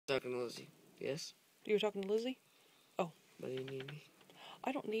talking to Lizzie. Yes? You were talking to Lizzie? Oh. Why do you need me?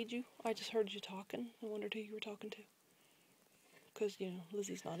 I don't need you. I just heard you talking. I wondered who you were talking to. Because,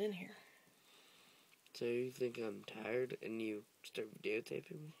 Lizzie's not in here. So you think I'm tired and you start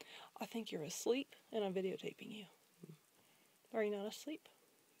videotaping me? I think you're asleep and I'm videotaping you. Are you not asleep?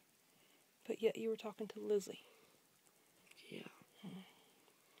 But yet you were talking to Lizzie. Yeah.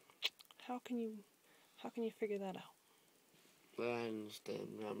 How can you figure that out? Well, I understand,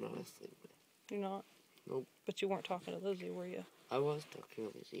 but I'm not asleep. You're not? Nope. But you weren't talking to Lizzie, were you? I was talking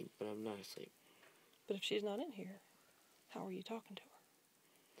to Lizzie, but I'm not asleep. But if she's not in here, how are you talking to her?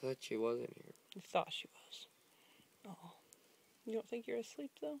 I thought she was in here. You thought she was. Oh. You don't think you're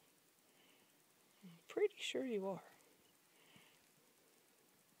asleep, though? I'm pretty sure you are.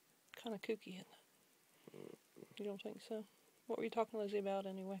 Kind of kooky, isn't it? You don't think so? What were you talking to Lizzie about,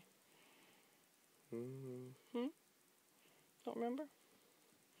 anyway? Don't remember?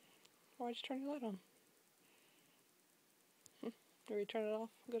 Why'd you turn your light on? Or you turn it off,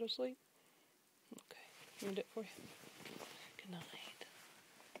 go to sleep? Okay, let me do it for you. Good night.